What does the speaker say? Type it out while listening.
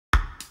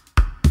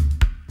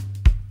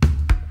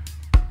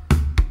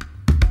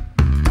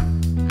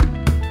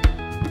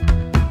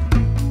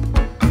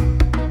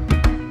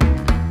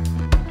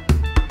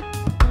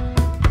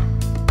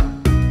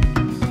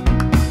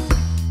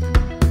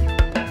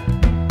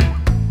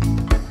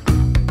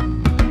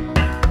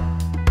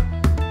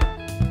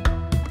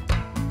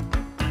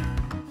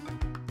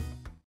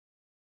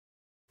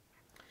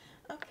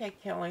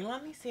Kelly,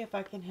 let me see if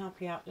I can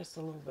help you out just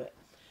a little bit.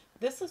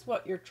 This is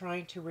what you're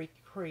trying to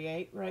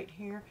recreate right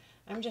here.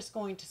 I'm just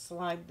going to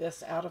slide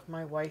this out of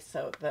my way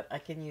so that I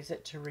can use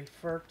it to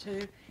refer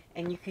to,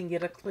 and you can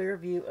get a clear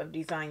view of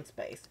Design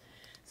Space.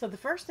 So the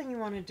first thing you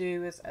want to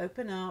do is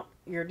open up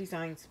your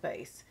Design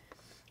Space.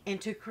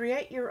 And to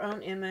create your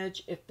own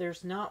image, if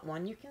there's not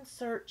one, you can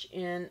search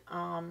in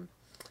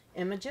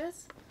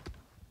Images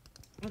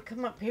and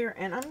come up here,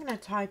 and I'm going to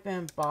type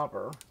in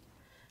bobber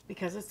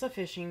because it's a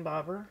fishing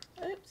bobber.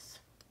 Oops.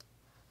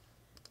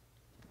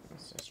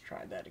 Let's just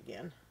try that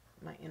again.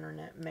 My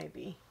internet may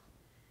be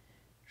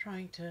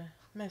trying to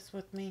mess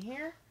with me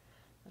here.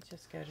 Let's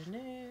just go to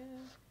New,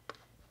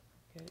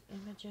 go to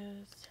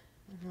Images,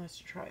 and let's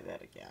try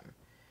that again.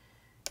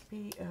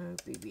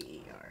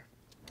 B-O-B-B-E-R.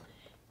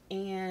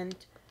 And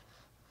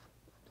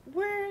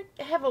we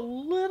have a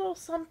little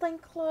something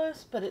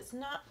close, but it's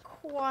not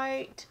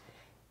quite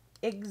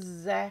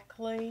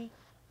exactly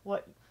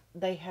what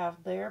they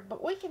have there,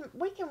 but we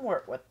can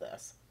work with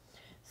this.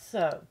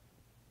 So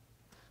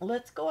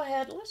let's go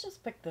ahead. Let's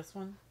just pick this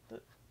one.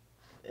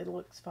 It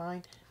looks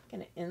fine. I'm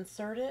going to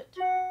insert it,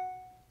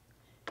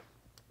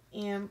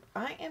 and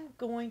I am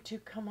going to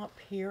come up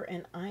here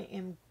and I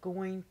am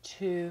going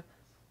to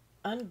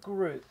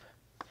ungroup.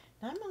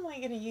 Now I'm only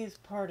going to use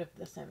part of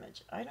this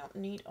image. I don't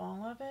need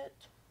all of it.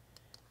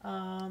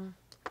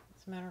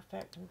 As a matter of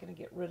fact, I'm going to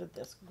get rid of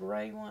this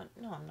gray one.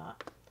 No, I'm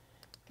not.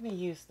 I'm going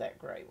to use that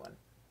gray one.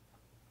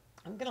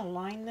 I'm going to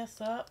line this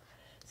up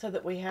so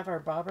that we have our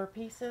bobber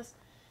pieces.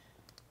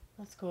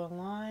 Let's go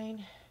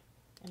align,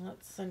 and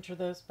let's center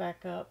those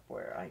back up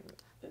where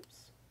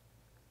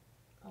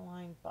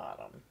align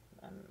bottom.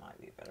 That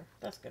might be better.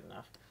 That's good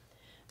enough.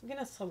 I'm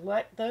going to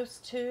select those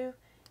two,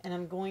 and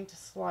I'm going to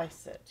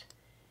slice it.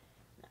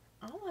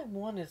 All I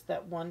want is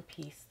that one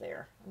piece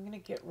there. I'm going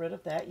to get rid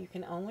of that. You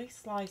can only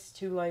slice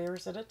 2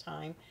 layers at a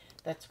time.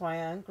 That's why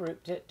I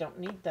ungrouped it. Don't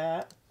need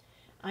that.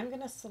 I'm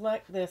going to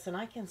select this, and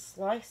I can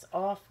slice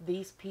off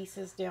these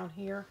pieces down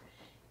here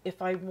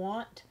if I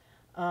want,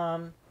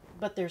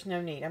 but there's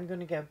no need. I'm going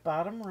to go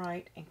bottom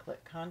right and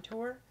click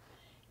Contour,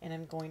 and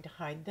I'm going to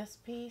hide this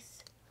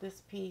piece,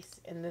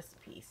 and this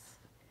piece.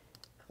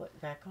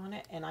 Click back on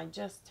it, and I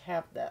just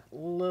have that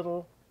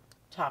little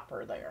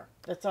topper there.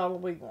 That's all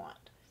we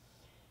want.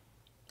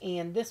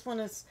 And this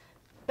one is,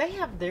 they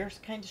have theirs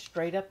kind of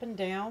straight up and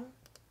down.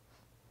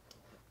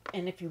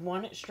 And if you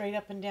want it straight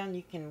up and down,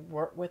 you can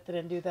work with it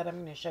and do that. I'm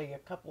going to show you a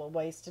couple of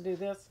ways to do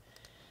this.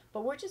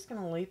 But we're just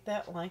going to leave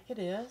that like it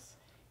is.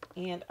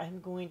 And I'm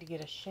going to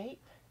get a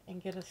shape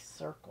and get a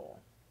circle.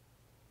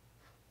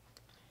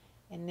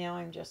 And now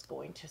I'm just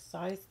going to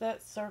size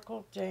that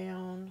circle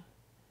down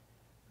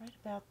right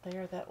about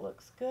there. That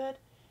looks good.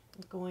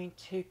 I'm going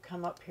to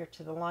come up here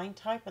to the line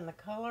type and the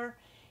color.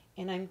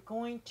 And I'm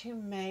going to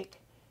make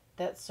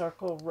that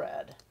circle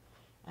red.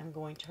 I'm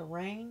going to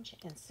arrange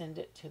and send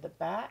it to the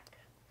back.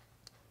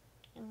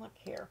 And look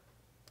here.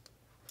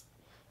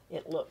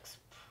 It looks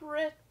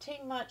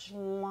pretty much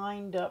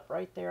lined up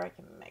right there. I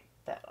can make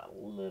that a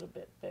little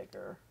bit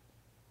bigger.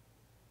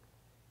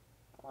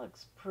 It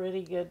looks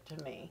pretty good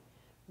to me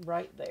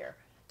right there.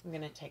 I'm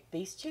going to take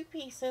these 2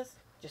 pieces,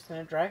 just going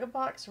to drag a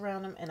box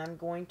around them, and I'm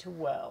going to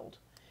weld.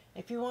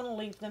 If you want to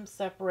leave them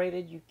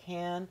separated, you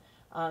can.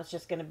 It's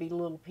just going to be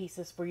little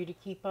pieces for you to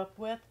keep up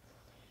with.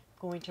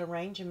 Going to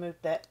arrange and move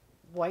that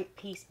white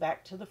piece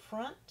back to the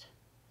front.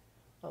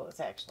 Well,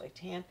 it's actually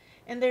 10.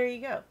 And there you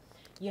go.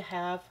 You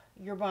have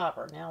your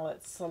bobber. Now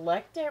let's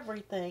select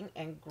everything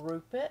and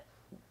group it.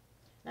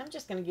 And I'm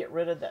just going to get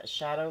rid of that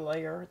shadow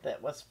layer that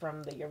was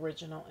from the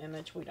original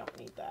image. We don't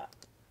need that.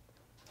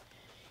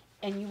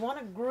 And you want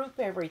to group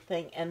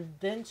everything and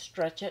then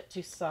stretch it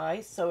to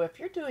size. So if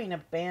you're doing a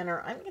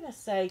banner, I'm going to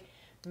say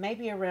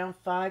maybe around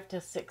 5 to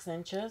 6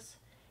 inches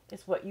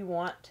is what you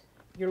want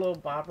your little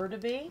bobber to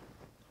be.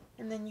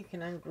 And then you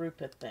can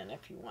ungroup it then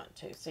if you want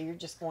to. So you're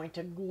just going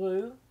to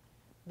glue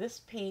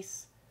this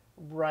piece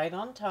right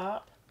on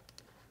top.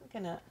 I'm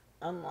going to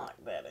unlock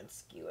that and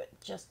skew it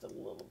just a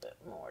little bit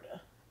more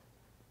to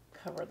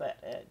cover that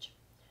edge.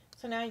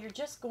 So now you're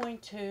just going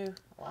to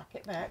lock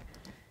it back.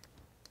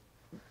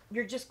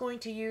 You're just going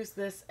to use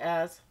this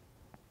as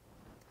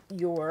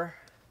your,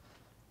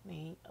 let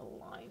me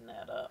align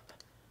that up.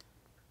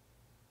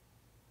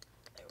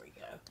 There we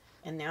go.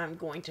 And now I'm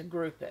going to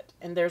group it.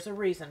 And there's a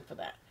reason for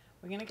that.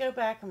 We're going to go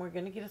back and we're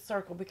going to get a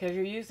circle because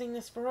you're using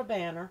this for a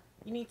banner.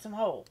 You need some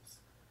holes.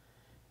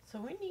 So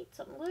we need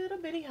some little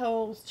bitty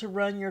holes to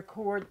run your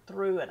cord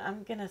through. And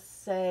I'm going to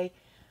say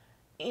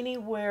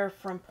anywhere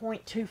from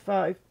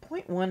 0.25,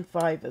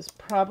 0.15 is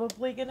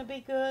probably going to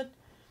be good.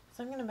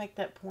 So I'm going to make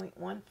that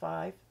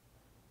 0.15.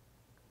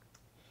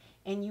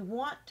 And you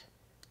want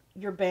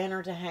your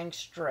banner to hang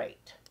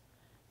straight.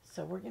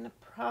 So we're going to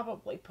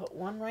probably put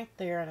one right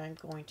there, and I'm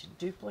going to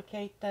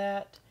duplicate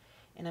that.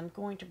 And I'm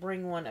going to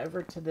bring one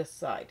over to this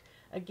side.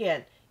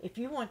 Again, if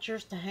you want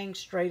yours to hang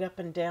straight up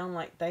and down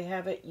like they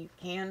have it, you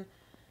can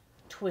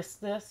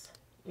twist this.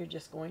 You're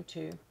just going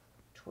to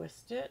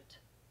twist it.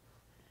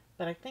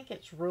 But I think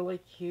it's really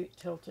cute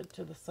tilted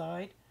to the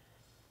side.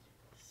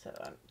 So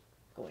I'm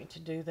going to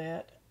do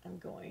that. I'm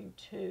going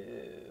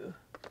to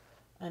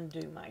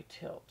undo my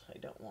tilt. I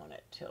don't want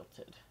it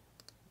tilted.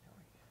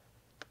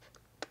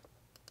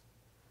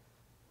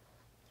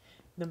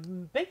 The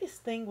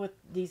biggest thing with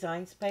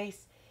Design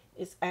Space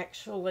is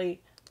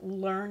actually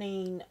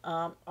learning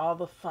all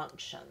the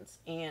functions.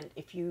 And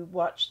if you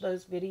watch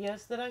those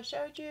videos that I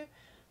showed you,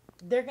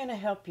 they're going to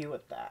help you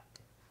with that.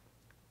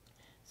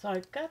 So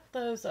I've got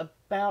those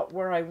about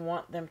where I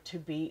want them to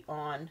be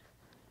on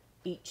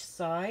each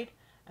side.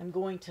 I'm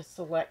going to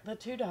select the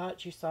two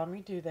dots. You saw me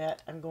do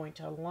that. I'm going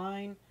to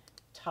align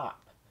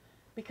top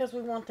because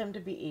we want them to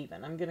be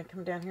even. I'm going to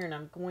come down here and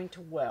I'm going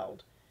to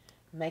weld,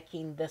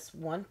 making this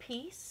one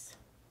piece.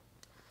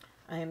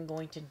 I am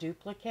going to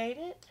duplicate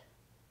it,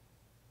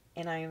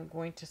 and I am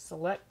going to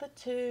select the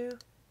two,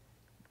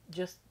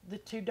 just the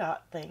two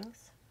dot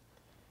things,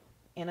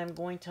 and I'm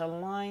going to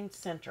align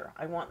center.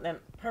 I want them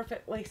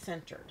perfectly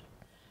centered.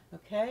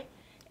 Okay,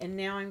 and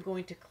now I'm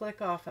going to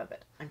click off of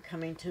it. I'm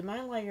coming to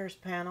my layers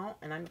panel,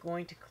 and I'm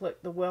going to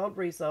click the weld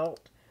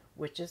result,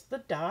 which is the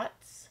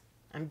dots.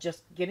 I'm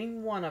just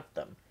getting one of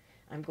them.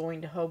 I'm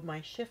going to hold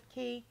my shift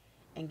key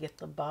and get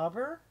the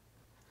bobber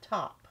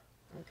top.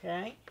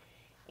 Okay,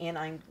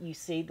 and you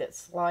see that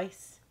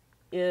slice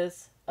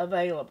is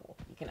available.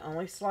 You can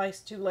only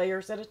slice 2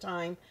 layers at a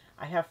time.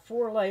 I have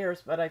 4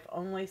 layers, but I've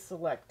only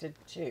selected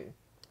 2.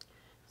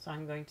 So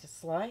I'm going to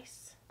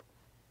slice.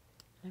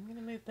 I'm going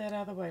to move that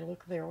out of the way.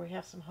 Look there, we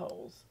have some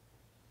holes.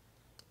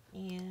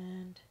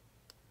 And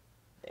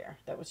there,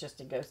 that was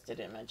just a ghosted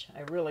image.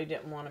 I really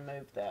didn't want to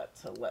move that,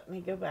 so let me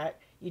go back.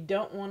 You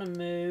don't want to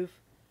move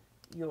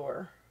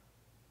your,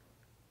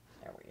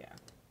 there we go.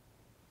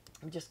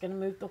 I'm just going to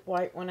move the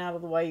white one out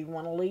of the way. You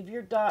want to leave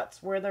your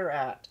dots where they're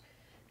at.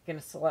 You're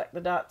going to select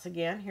the dots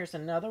again. Here's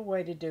another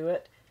way to do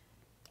it.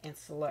 And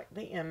select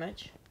the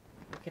image.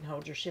 You can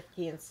hold your shift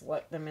key and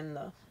select them in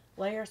the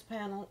layers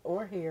panel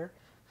or here.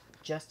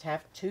 Just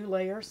have 2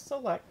 layers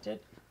selected.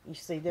 You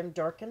see them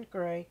darkened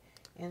gray,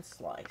 and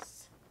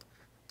slice.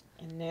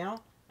 And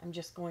now I'm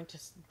just going to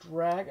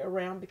drag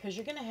around because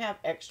you're going to have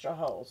extra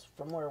holes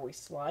from where we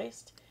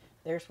sliced.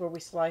 There's where we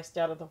sliced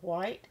out of the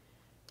white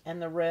and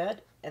the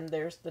red, and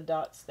there's the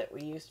dots that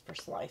we used for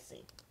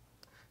slicing.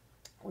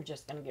 We're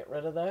just going to get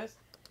rid of those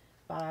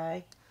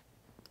by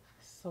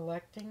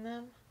selecting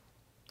them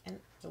and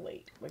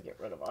delete. We get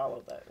rid of all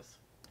of those.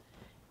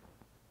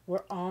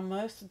 We're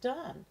almost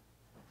done.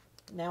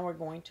 Now we're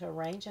going to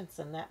arrange and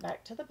send that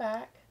back to the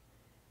back.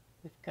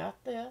 We've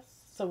got this.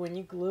 So when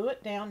you glue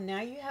it down,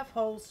 now you have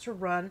holes to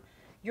run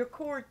your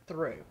cord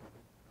through.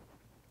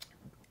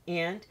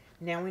 And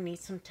now we need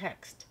some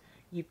text.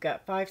 You've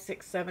got 5,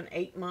 6, 7,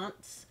 8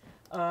 months.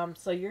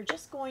 So you're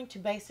just going to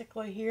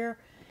basically here,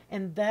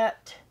 and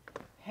that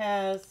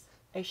has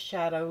a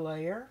shadow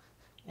layer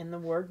and the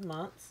word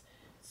months.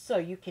 So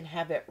you can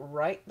have it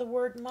write the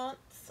word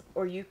months,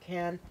 or you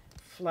can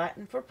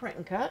flatten for print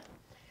and cut.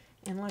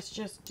 And let's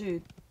just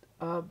do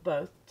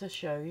both to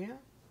show you.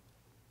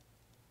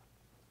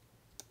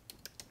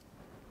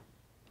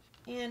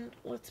 And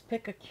let's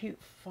pick a cute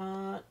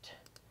font.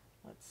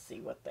 Let's see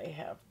what they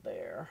have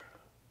there.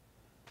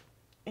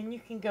 And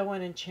you can go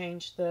in and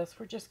change this.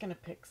 We're just going to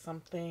pick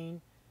something.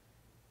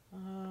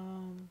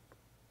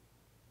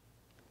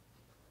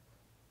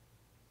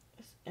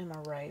 This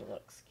MRA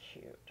looks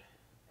cute.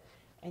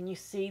 And you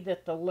see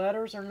that the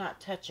letters are not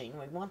touching.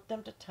 We want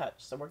them to touch.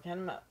 So we're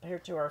coming up here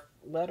to our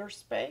letter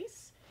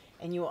space.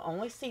 And you will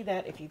only see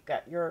that if you've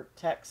got your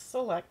text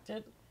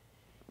selected.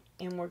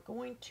 And we're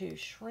going to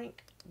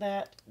shrink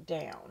that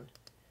down.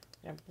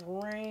 Now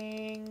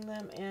bring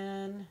them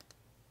in.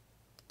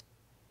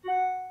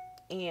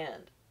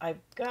 And I've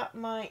got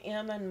my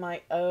M and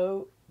my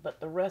O, but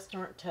the rest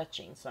aren't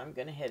touching. So I'm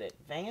going to hit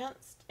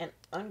Advanced and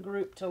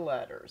Ungroup to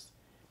Letters.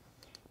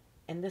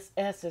 And this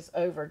S is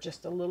over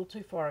just a little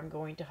too far. I'm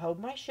going to hold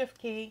my shift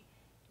key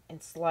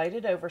and slide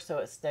it over so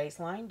it stays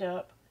lined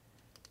up.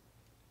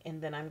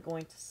 And then I'm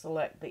going to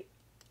select the,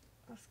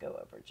 let's go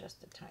over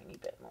just a tiny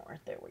bit more.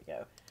 There we go.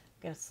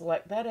 I'm going to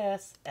select that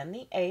S and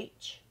the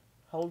H,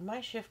 hold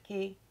my shift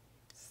key,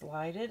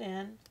 slide it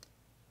in.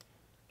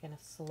 Going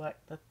to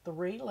select the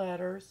 3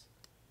 letters,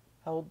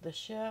 hold the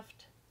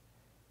shift,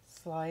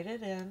 slide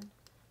it in,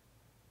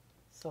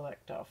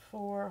 select all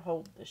 4,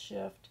 hold the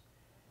shift,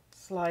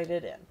 slide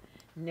it in.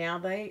 Now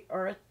they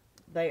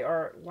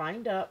are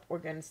lined up. We're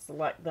going to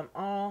select them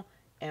all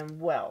and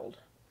weld.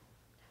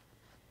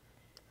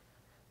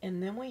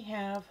 And then we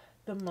have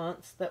the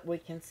months that we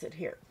can sit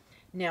here.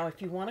 Now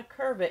if you want to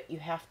curve it, you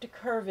have to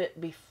curve it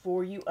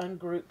before you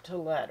ungroup to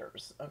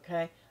letters,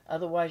 okay?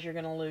 Otherwise you're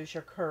going to lose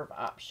your curve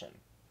option.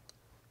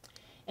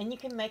 And you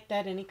can make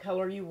that any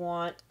color you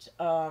want.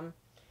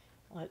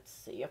 Let's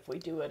see if we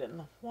do it in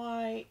the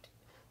white.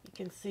 You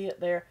can see it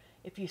there.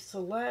 If you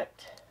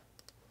select,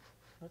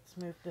 let's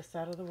move this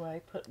out of the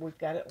way. We've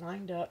got it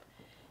lined up.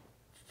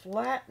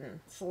 Flatten,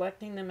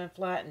 selecting them and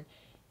flatten.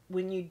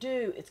 When you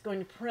do, it's going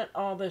to print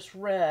all this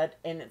red,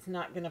 and it's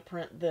not going to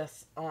print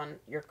this on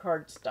your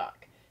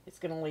cardstock. It's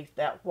going to leave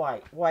that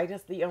white. White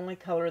is the only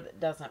color that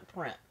doesn't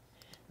print.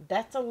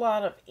 That's a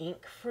lot of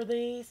ink for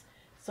these.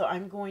 So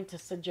I'm going to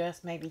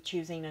suggest maybe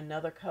choosing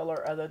another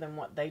color other than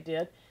what they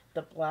did.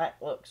 The black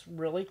looks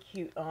really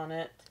cute on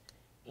it.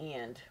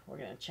 And we're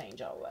going to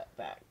change all that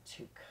back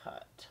to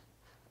cut.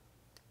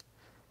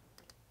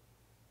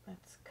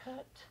 Let's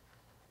cut.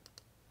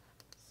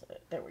 So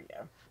there we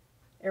go.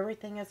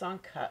 Everything is on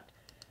cut.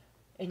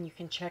 And you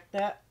can check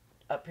that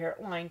up here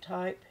at line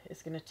type.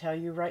 It's going to tell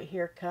you right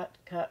here, cut,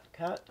 cut,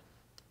 cut.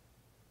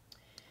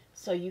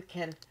 So you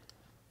can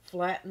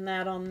flatten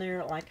that on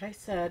there, like I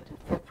said,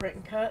 for print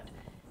and cut.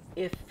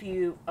 If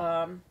you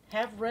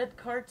have red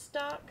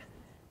cardstock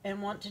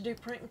and want to do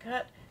print and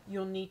cut,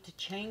 you'll need to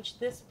change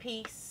this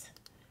piece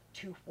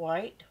to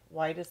white.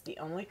 White is the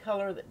only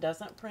color that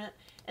doesn't print.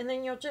 And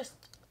then you'll just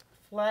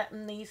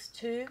flatten these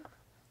two.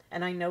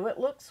 And I know it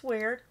looks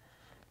weird,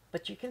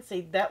 but you can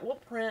see that will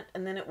print,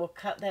 and then it will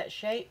cut that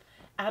shape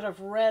out of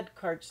red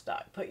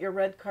cardstock. Put your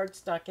red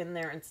cardstock in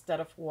there instead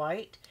of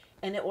white,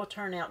 and it will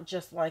turn out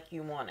just like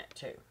you want it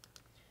to.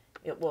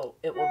 It will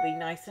be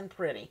nice and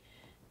pretty.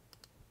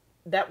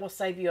 That will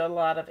save you a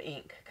lot of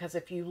ink, because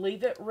if you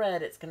leave it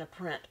red, it's going to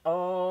print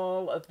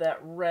all of that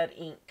red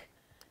ink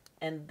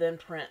and then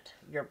print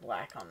your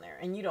black on there,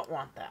 and you don't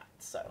want that.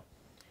 So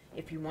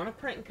if you want to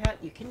print and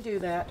cut, you can do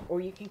that, or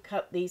you can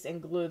cut these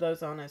and glue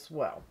those on as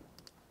well.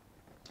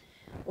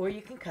 Or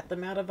you can cut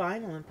them out of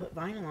vinyl and put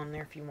vinyl on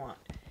there if you want.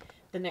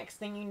 The next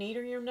thing you need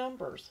are your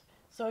numbers.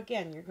 So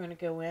again, you're going to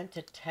go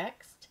into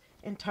text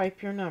and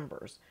type your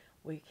numbers.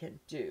 We can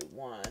do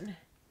 1,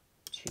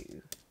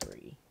 2,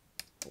 3,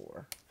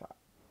 4, 5.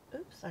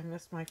 Oops, I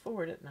missed my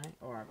 4, didn't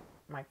I? Or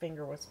my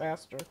finger was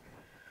faster.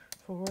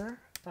 4,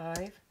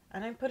 5,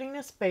 and I'm putting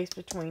a space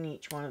between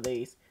each one of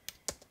these.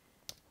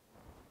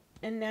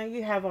 And now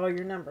you have all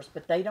your numbers,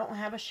 but they don't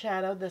have a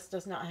shadow. This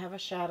does not have a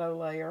shadow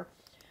layer.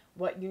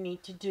 What you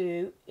need to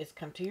do is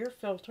come to your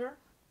filter,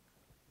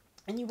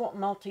 and you want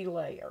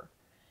multi-layer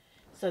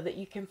so that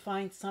you can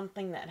find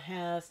something that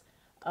has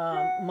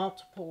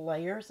multiple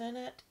layers in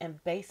it.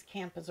 And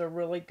Basecamp is a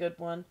really good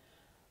one.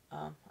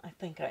 I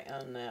think I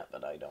own that,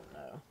 but I don't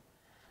know.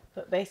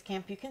 But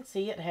Basecamp, you can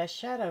see it has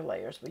shadow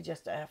layers. We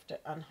just have to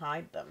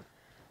unhide them.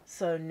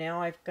 So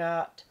now I've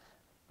got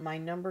my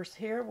numbers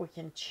here. We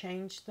can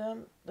change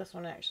them. This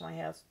one actually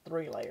has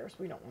 3 layers.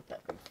 We don't want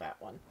that big fat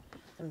one.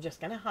 So I'm just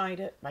going to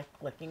hide it by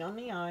clicking on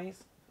the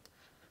eyes.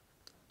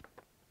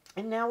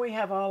 And now we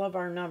have all of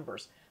our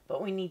numbers,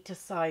 but we need to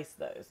size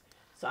those.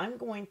 So I'm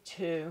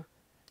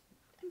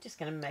just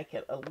going to make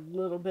it a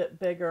little bit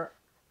bigger.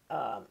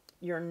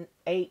 Your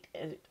 8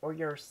 or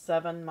your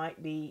 7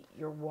 might be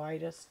your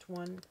widest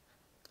one.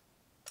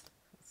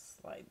 Let's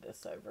slide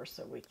this over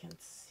so we can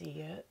see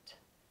it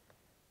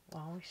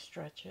while we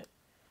stretch it.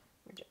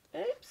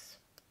 Oops,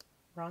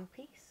 wrong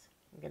piece.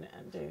 I'm going to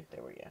undo.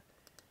 There we go.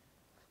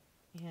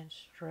 And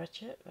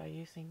stretch it by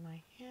using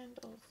my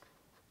handles.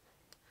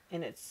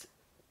 And it's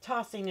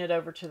tossing it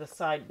over to the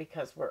side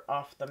because we're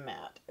off the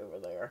mat over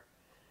there.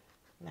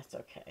 And that's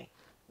okay.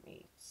 Let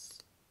me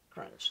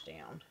scrunch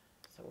down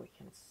so we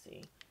can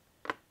see.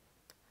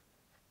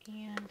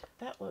 And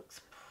that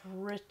looks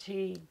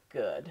pretty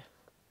good.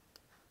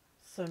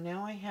 So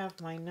now I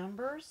have my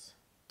numbers.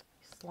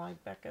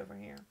 Slide back over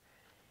here.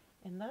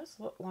 And those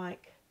look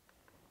like,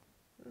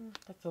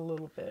 that's a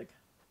little big.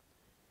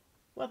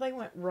 Well, they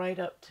went right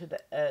up to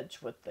the edge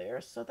with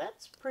theirs, so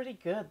that's pretty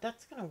good.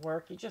 That's going to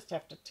work. You just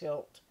have to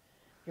tilt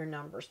your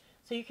numbers.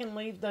 So you can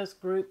leave those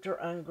grouped or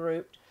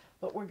ungrouped,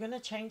 but we're going to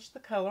change the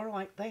color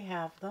like they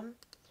have them.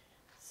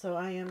 So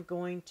I am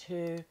going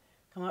to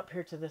come up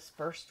here to this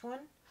first one.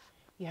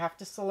 You have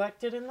to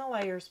select it in the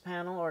layers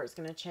panel or it's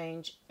going to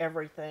change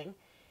everything.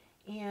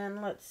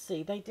 And let's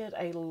see, they did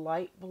a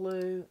light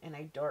blue and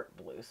a dark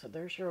blue. So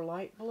there's your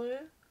light blue.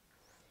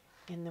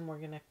 And then we're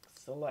going to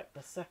select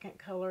the second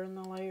color in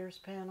the layers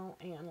panel.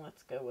 And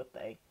let's go with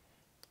a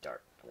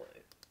dark blue.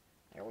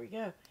 There we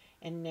go.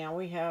 And now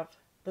we have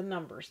the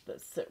numbers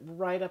that sit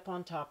right up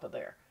on top of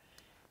there.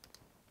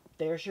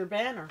 There's your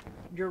banner.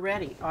 You're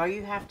ready. All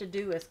you have to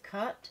do is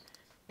cut.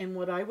 And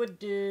what I would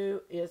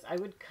do is I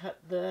would cut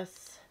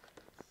this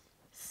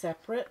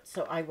separate.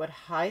 So I would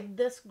hide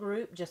this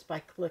group just by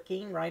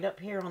clicking right up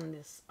here on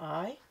this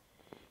eye.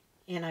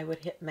 And I would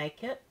hit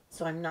make it.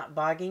 So I'm not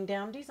bogging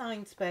down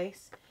design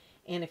space.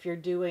 And if you're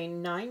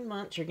doing 9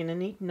 months, you're going to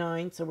need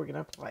 9. So we're going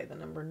to apply the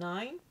number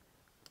 9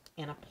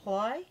 and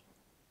apply.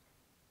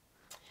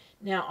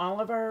 Now all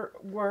of our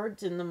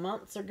words in the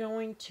months are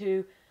going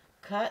to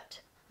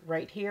cut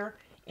right here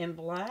in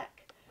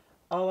black.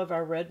 All of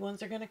our red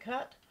ones are going to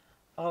cut.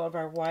 All of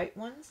our white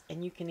ones.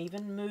 And you can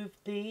even move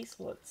these.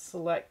 Let's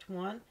select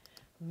one.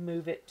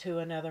 Move it to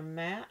another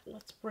mat.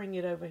 Let's bring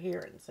it over here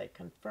and say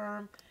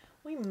confirm.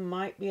 We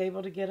might be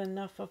able to get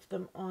enough of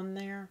them on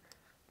there.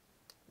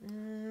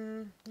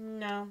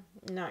 No,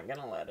 not going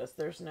to let us.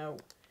 There's no...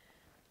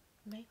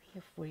 Maybe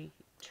if we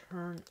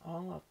turn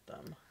all of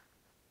them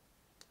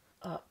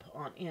up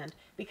on end.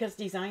 Because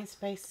Design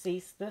Space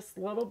sees this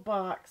little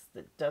box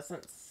that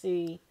doesn't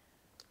see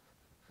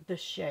the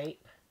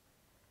shape.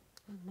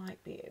 We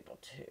might be able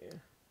to.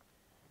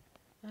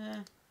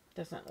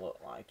 Doesn't look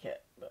like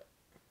it, but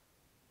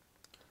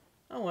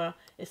Oh well,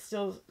 it's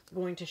still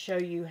going to show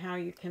you how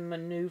you can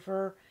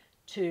maneuver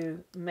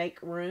to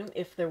make room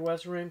if there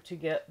was room to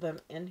get them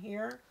in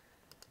here.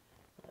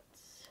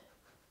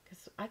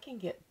 Because I can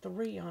get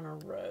 3 on a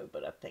row,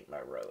 but I think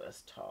my row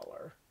is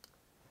taller.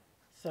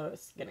 So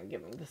it's going to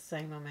give me the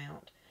same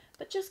amount.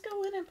 But just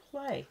go in and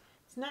play.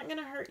 It's not going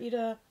to hurt you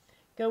to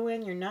go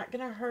in. You're not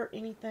going to hurt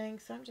anything.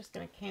 So I'm just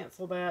going to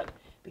cancel that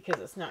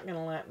because it's not going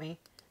to let me.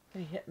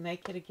 I'm going to hit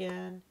make it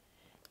again.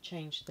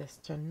 Change this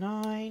to 9.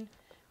 I'm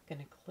going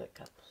to click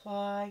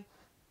apply.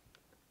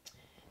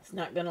 It's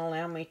not going to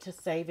allow me to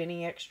save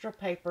any extra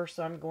paper,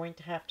 so I'm going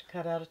to have to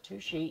cut out of 2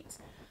 sheets,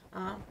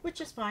 which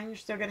is fine. You're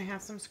still going to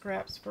have some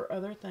scraps for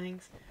other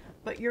things,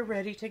 but you're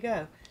ready to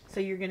go. So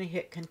you're going to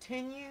hit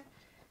continue.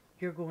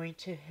 You're going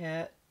to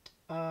hit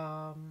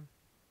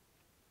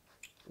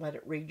let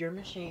it read your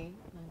machine.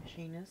 The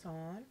machine is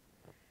on.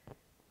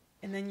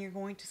 And then you're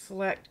going to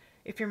select,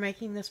 if you're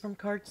making this from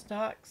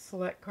cardstock,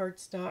 select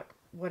cardstock,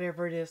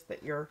 whatever it is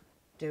that you're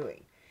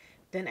doing.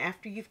 Then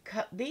after you've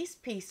cut these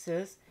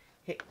pieces,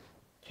 hit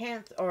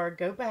cancel or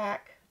go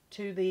back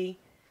to the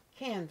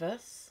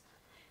canvas,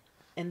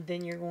 and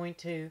then you're going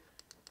to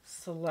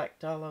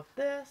select all of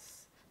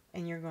this,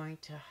 and you're going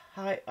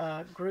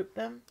to group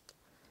them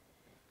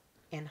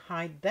and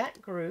hide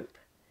that group,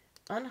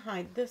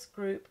 unhide this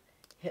group,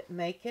 hit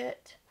make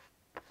it.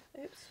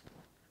 Oops,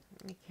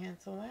 let me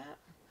cancel that.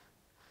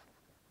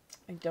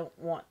 I don't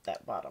want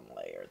that bottom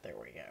layer. There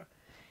we go.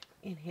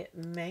 And hit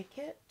make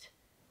it.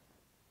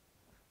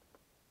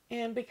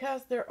 And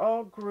because they're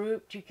all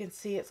grouped, you can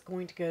see it's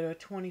going to go to a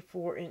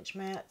 24-inch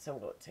mat. So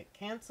let's hit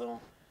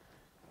cancel.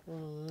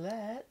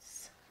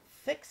 Let's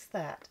fix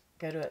that.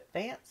 Go to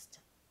advanced,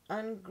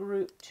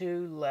 ungroup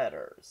 2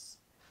 letters.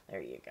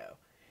 There you go.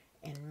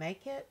 And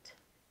make it.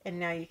 And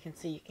now you can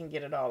see you can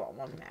get it all on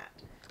one mat.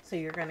 So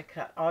you're going to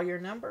cut all your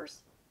numbers,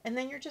 and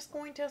then you're just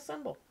going to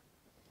assemble.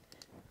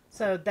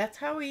 So that's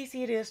how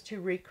easy it is to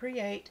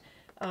recreate.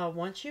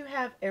 Once you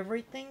have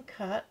everything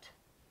cut,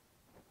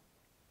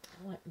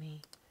 I want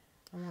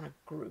to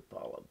group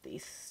all of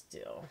these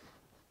still.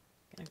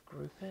 I'm going to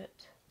group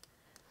it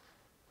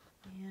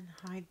and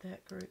hide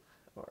that group,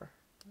 or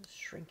just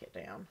shrink it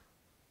down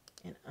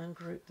and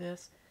ungroup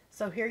this.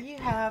 So here you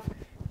have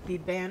the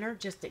banner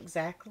just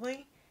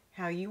exactly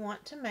how you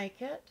want to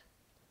make it.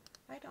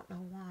 I don't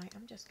know why.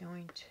 I'm just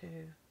going to,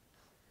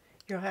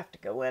 you'll have to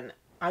go in.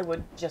 I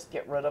would just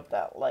get rid of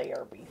that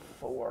layer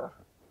before.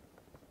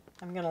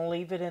 I'm going to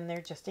leave it in there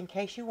just in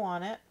case you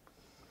want it.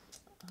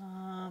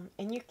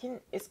 And you can,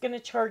 it's going to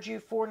charge you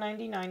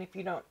 $4.99 if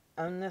you don't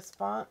own this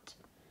font.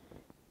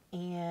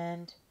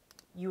 And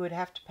you would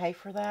have to pay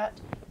for that.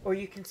 Or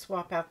you can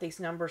swap out these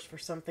numbers for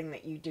something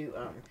that you do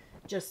own.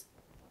 Just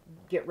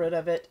get rid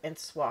of it and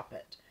swap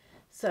it.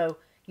 So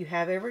you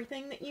have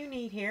everything that you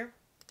need here.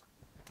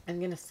 I'm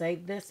going to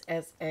save this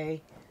as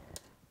a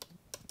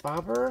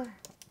bobber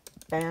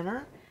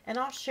banner, and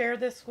I'll share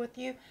this with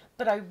you,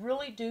 but I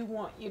really do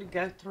want you to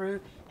go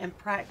through and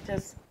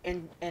practice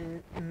and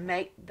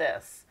make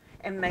this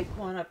and make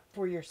one up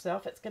for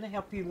yourself. It's going to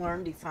help you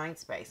learn Design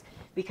Space,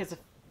 because if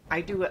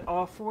I do it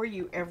all for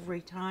you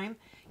every time,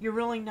 you're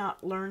really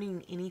not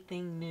learning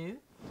anything new,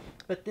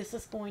 but this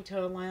is going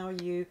to allow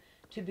you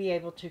to be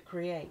able to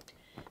create.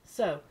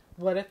 So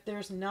what if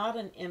there's not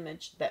an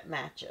image that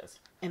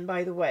matches? And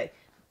by the way,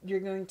 you're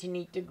going to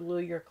need to glue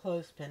your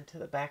clothespin to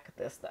the back of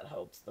this that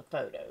holds the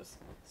photos.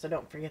 So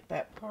don't forget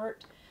that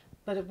part.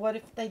 But what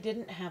if they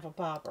didn't have a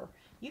bobber?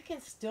 You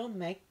can still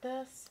make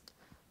this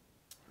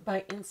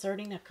by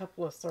inserting a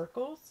couple of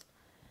circles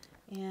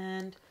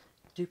and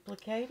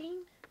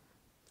duplicating,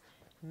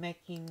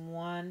 making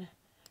one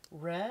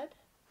red.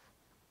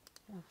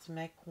 Let's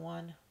make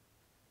one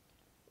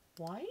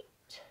white.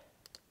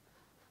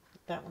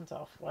 That one's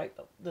off white,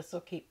 but this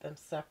will keep them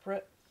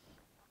separate.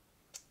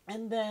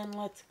 And then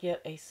let's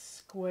get a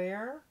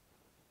square.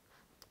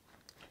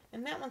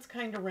 And that one's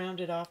kind of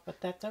rounded off,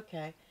 but that's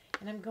okay.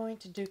 And I'm going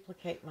to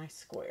duplicate my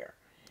square.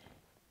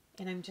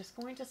 And I'm just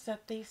going to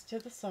set these to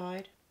the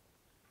side.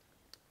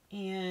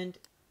 And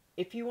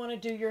if you want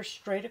to do yours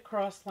straight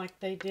across like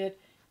they did,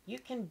 you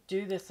can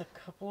do this a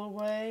couple of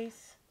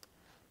ways.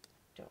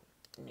 Don't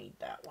need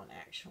that one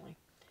actually.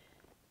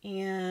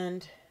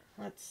 And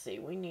let's see,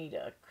 we need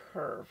a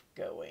curve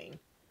going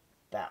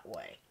that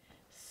way.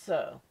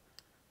 So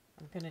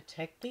I'm going to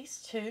take these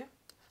two.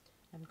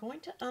 I'm going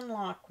to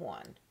unlock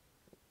one.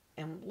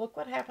 And look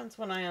what happens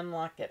when I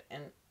unlock it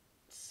and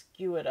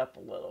skew it up a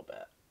little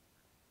bit.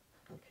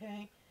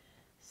 Okay,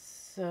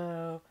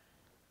 so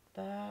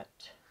that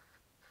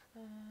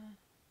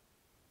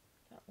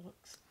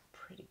looks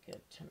pretty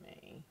good to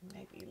me.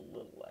 Maybe a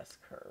little less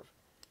curve.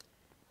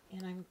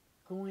 And I'm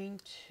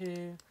going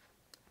to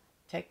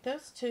take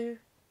those two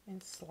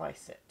and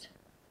slice it.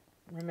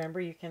 Remember,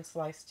 you can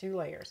slice 2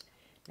 layers.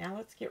 Now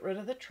let's get rid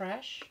of the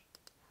trash.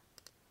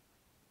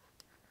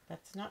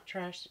 That's not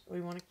trash.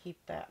 We want to keep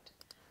that.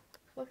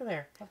 Look at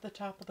there. I have the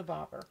top of the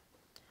bobber.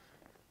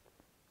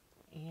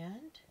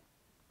 And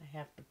I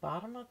have the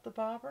bottom of the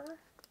bobber.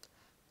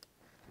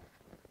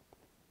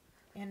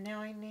 And now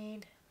I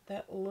need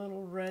that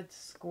little red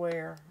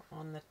square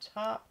on the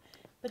top,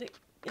 but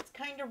it's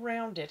kind of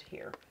rounded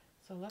here.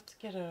 So let's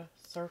get a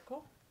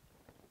circle,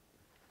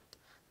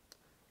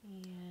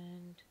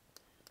 and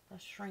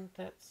let's shrink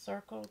that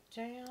circle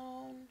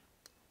down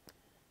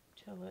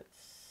till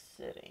it's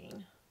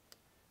sitting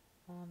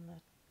on the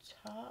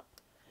top.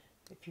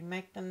 If you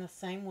make them the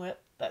same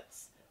width,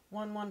 that's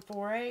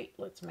 1.148.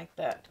 Let's make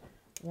that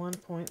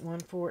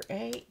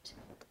 1.148.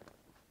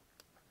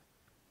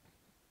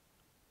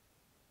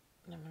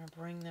 And I'm going to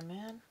bring them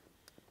in.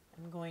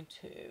 I'm going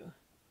to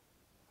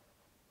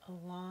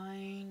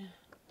align.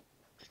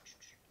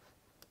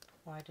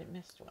 Oh, I did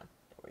miss one.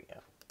 There we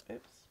go.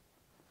 Oops.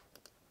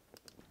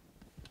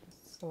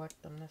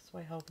 Select them this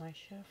way. Hold my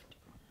shift.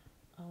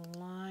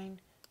 Align.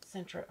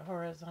 Center it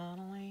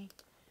horizontally.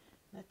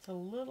 That's a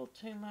little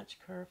too much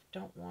curve.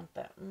 Don't want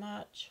that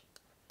much.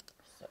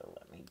 So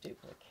let me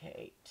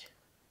duplicate.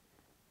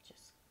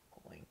 Just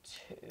going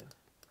to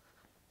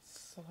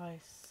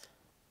slice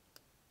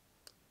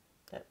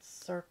that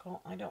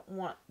circle. I don't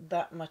want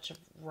that much of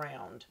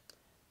round.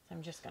 So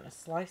I'm just going to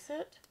slice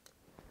it.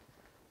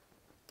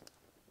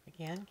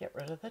 Again, get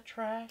rid of the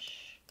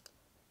trash.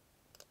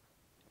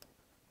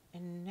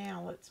 And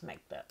now let's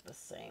make that the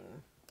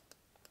same,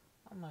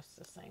 almost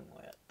the same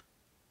width.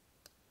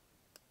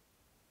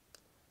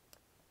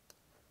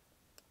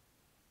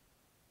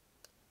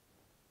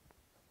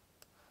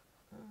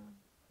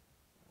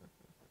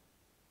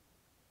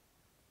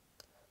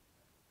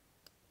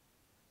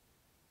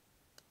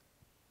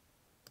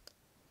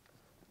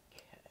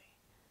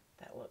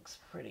 Looks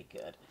pretty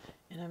good.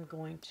 And I'm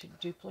going to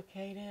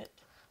duplicate it,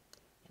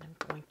 and I'm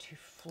going to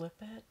flip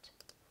it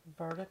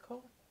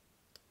vertical,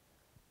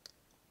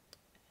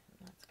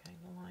 and let's kind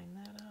of line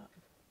that up,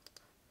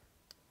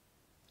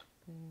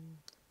 and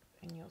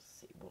you'll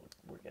see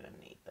we're going to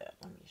need that.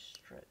 Let me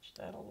stretch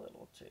that a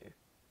little too.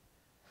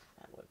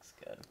 That looks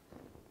good.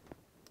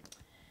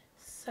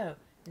 So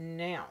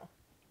now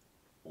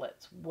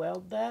let's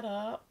weld that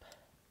up.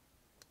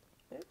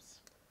 Oops.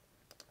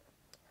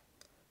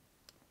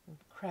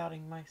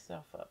 Crowding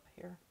myself up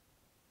here.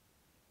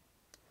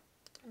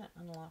 I'm going to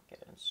unlock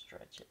it and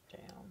stretch it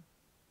down.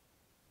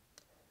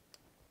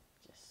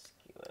 Just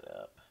skew it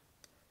up.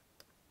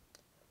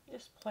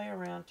 Just play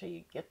around till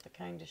you get the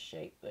kind of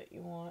shape that you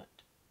want.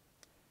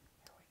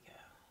 There we go.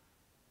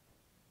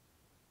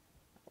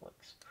 That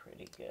looks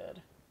pretty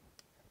good.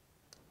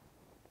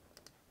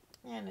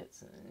 And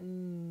it's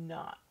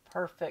not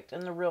perfect.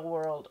 In the real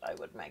world, I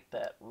would make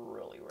that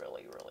really,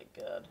 really, really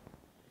good.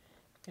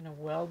 I'm going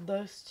to weld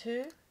those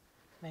two,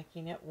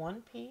 making it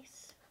one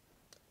piece.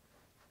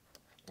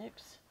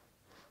 Oops.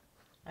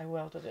 I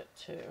welded it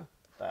to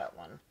that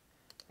one.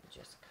 And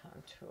just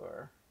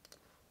contour.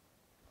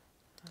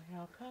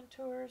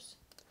 Contours.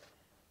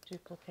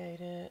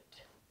 Duplicate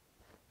it.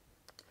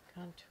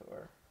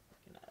 Contour.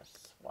 I'm going to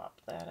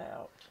swap that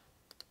out.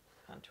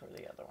 Contour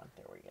the other one.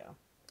 There we go.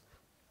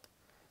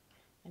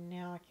 And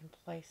now I can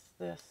place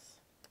this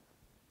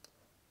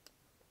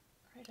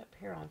right up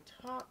here on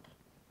top.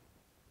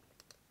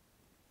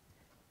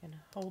 And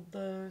hold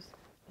those,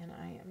 and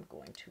I am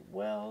going to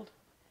weld,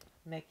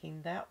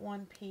 making that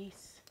one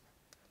piece.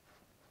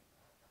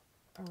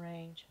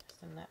 Arrange,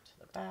 send that to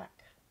the back.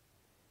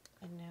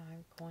 And now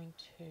I'm going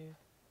to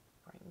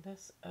bring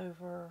this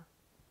over,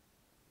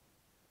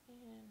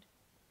 and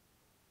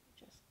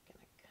just going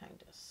to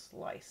kind of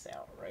slice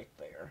out right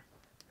there.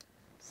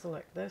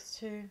 Select those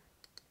two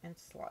and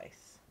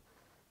slice.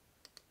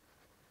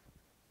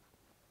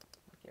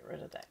 Get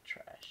rid of that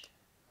trash.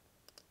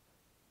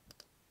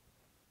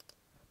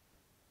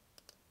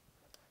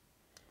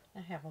 I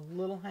have a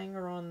little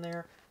hanger on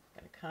there. I'm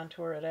going to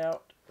contour it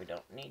out. We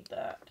don't need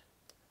that.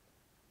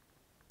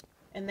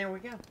 And there we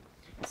go.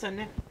 So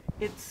now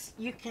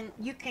you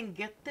can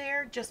get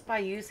there just by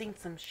using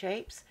some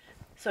shapes.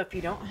 So if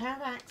you don't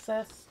have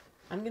access,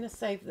 I'm going to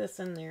save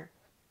this in there.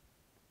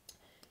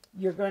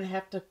 You're going to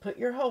have to put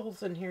your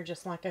holes in here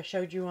just like I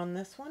showed you on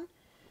this one.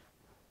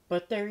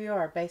 But there you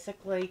are.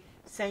 Basically,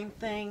 same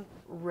thing,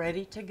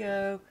 ready to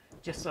go.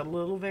 Just a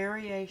little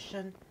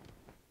variation.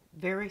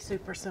 Very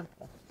super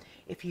simple.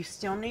 If you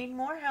still need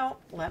more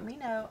help, let me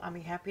know. I'll be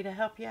happy to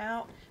help you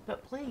out.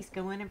 But please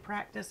go in and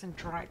practice and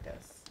try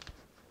this.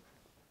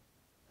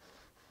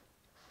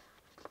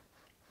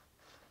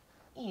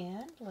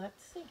 And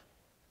let's see.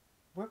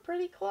 We're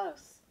pretty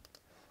close.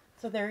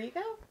 So there you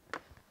go.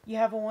 You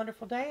have a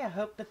wonderful day. I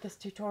hope that this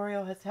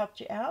tutorial has helped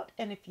you out.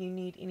 And if you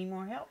need any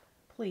more help,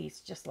 please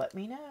just let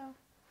me know.